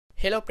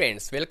Hello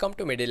friends, welcome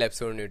to MEDI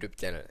Labs on YouTube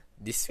channel.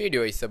 This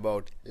video is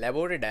about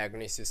laboratory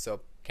diagnosis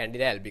of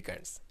Candida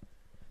albicans.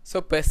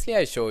 So firstly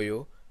I show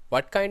you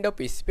what kind of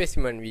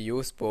specimen we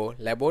use for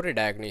laboratory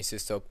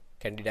diagnosis of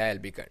Candida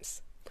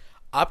albicans.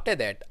 After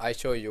that I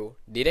show you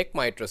direct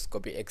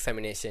microscopy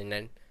examination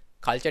and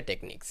culture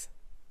techniques.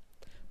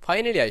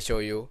 Finally I show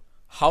you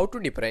how to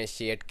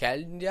differentiate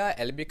Candida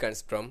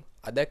albicans from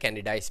other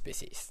Candidae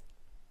species.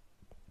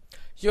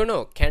 You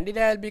know,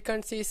 Candida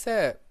albicans is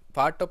a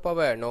part of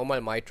our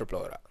normal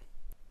microflora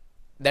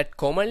that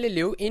commonly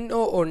live in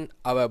or on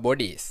our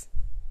bodies.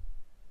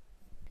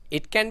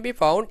 It can be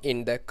found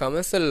in the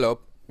commensal of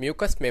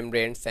mucous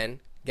membranes and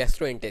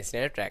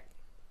gastrointestinal tract.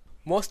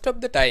 Most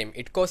of the time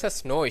it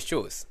causes no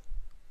issues,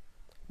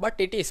 but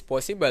it is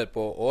possible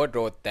for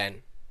overgrowth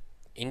and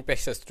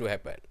infections to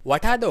happen.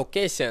 What are the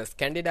occasions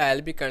Candida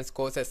albicans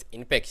causes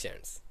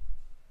infections?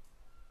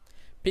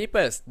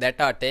 People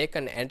that are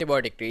taken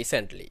antibiotic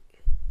recently,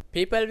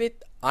 people with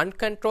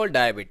uncontrolled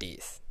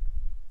diabetes,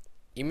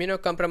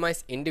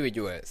 immunocompromised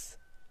individuals,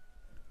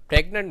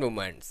 pregnant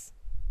women,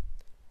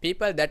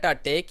 people that are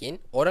taking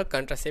oral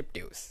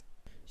contraceptives.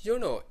 You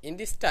know, in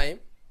this time,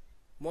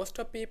 most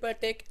of people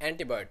take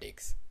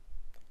antibiotics.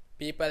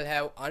 People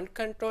have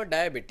uncontrolled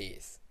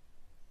diabetes.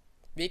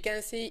 We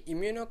can see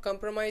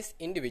immunocompromised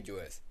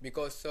individuals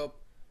because of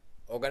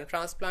organ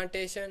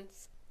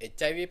transplantations,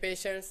 HIV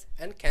patients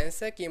and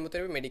cancer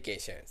chemotherapy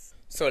medications.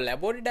 So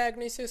laboratory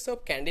diagnosis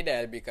of Candida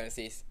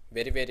albicans is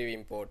very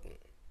important.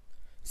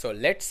 So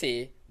let's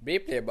see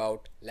briefly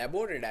about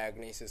laboratory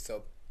diagnosis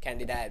of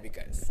Candida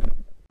albicans.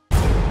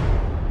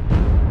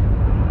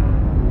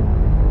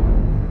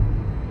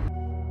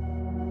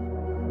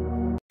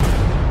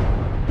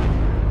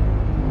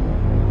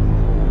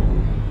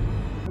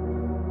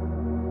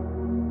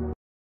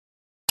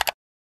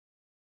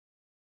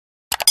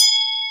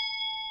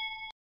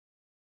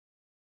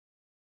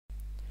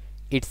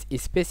 Its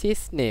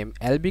species name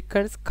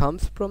albicans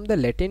comes from the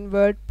Latin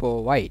word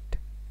for white.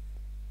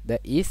 The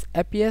yeast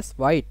appears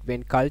white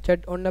when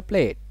cultured on a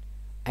plate,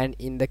 and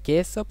in the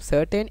case of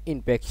certain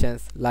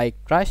infections like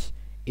thrush,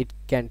 it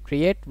can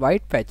create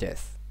white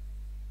patches.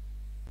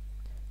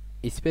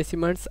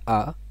 Specimens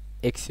are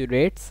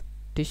exudates,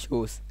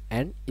 tissues,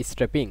 and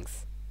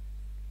scrapings.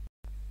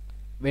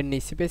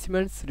 When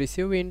specimens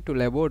receive into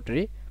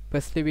laboratory,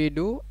 firstly we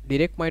do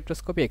direct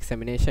microscopic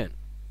examination.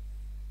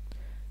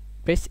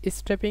 Fresh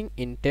scraping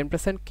in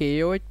 10%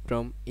 KOH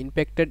from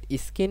infected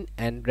skin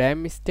and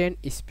gram-stained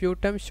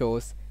sputum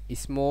shows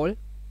small,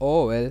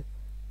 oval,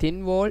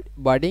 thin-walled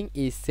budding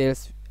yeast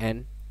cells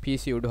and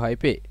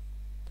pseudohyphae.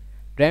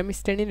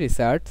 Gram-staining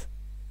results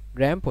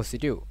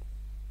gram-positive.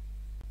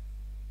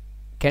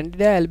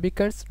 Candida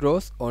albicans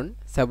grows on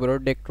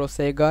sabouraud dextrose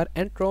agar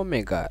and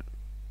chromagar.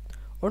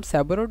 On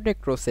sabouraud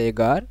dextrose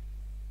agar,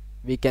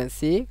 we can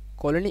see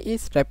colony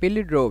is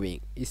rapidly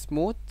growing,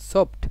 smooth,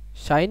 soft,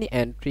 shiny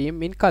and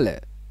cream in color,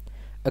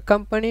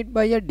 accompanied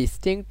by a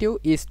distinctive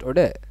yeast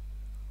odor.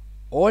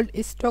 Old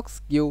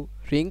stalks give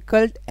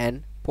wrinkled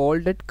and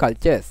folded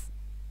cultures.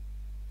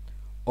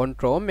 On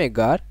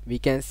chromagar, we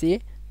can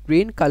see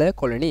green color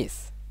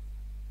colonies.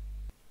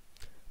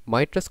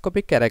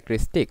 Microscopic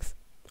characteristics.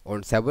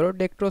 On sabouraud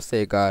dextrose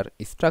agar,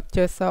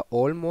 structures are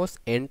almost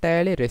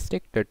entirely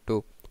restricted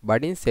to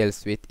budding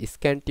cells with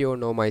scanty or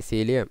no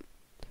mycelium.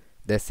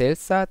 The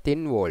cells are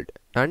thin-walled,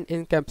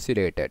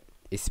 non-encapsulated,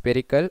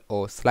 spherical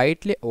or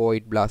slightly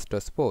ovoid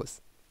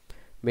blastospores,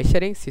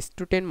 measuring 6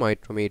 to 10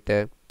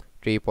 micrometer,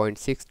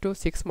 3.6 to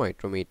 6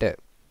 micrometer,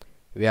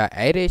 where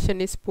aeration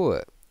is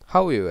poor.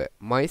 However,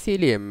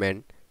 mycelium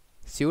and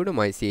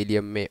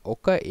pseudomycelium may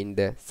occur in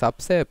the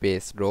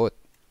subsurface growth.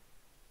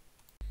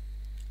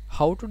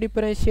 How to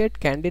differentiate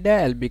Candida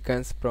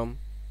albicans from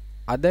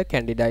other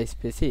Candidae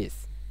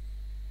species?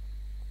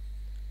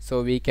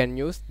 So we can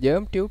use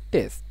germ tube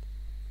test.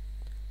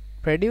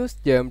 Produce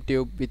germ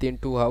tube within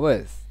 2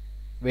 hours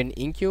when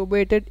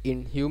incubated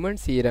in human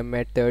serum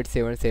at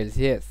 37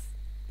 Celsius.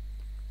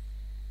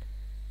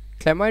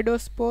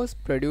 Chlamydospores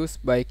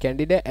produced by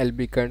Candida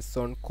albicans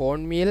on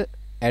cornmeal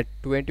at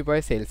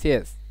 25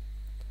 Celsius.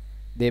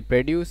 They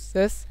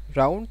produces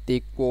round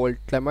thick-walled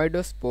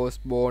chlamydospores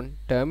borne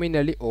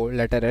terminally or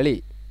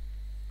laterally.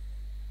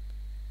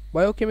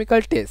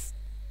 Biochemical test.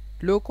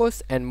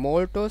 Glucose and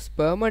maltose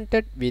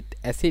fermented with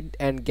acid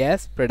and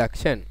gas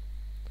production.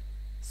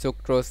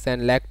 Sucrose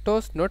and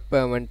lactose not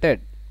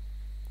fermented.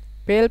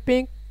 Pale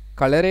pink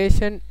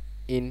coloration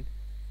in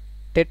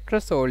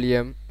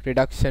tetrasolium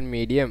reduction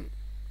medium.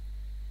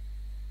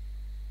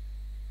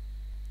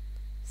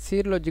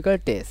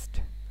 Serological test.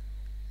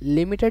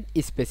 Limited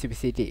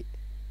specificity.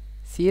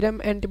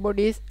 Serum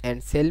antibodies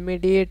and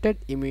cell-mediated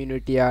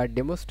immunity are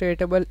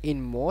demonstrable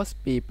in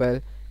most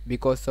people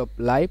because of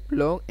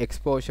lifelong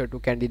exposure to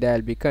Candida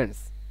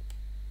albicans.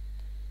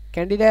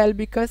 Candida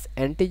albicans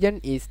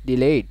antigen is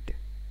delayed.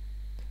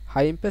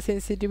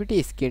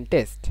 Hypersensitivity skin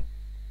test,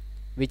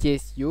 which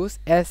is used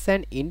as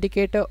an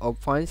indicator of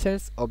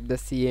functions of the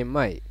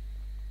CMI.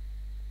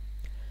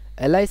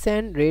 ELISA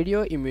and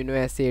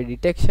radioimmunoassay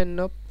detection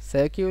of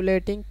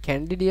circulating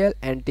candidal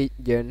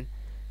antigen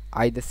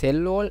either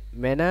cell wall,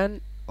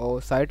 menan or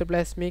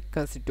cytoplasmic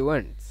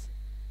constituents.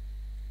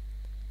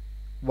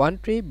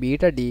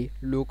 1,3-beta-D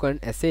leucan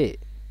assay.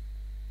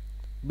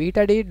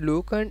 Beta-D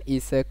leucan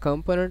is a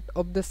component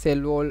of the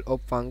cell wall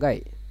of fungi,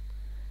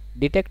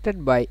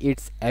 detected by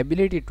its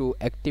ability to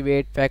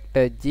activate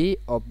factor G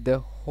of the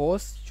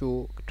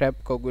horseshoe trap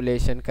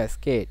coagulation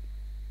cascade.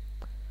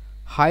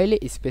 Highly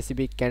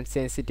specific and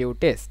sensitive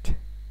test.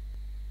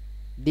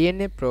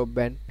 DNA probe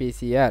and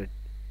PCR.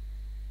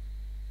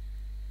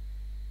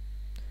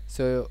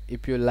 So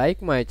if you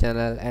like my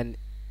channel and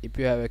if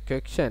you have a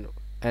question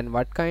and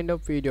what kind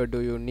of video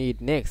do you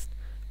need next,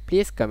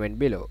 please comment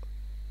below.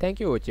 Thank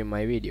you for watching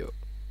my video.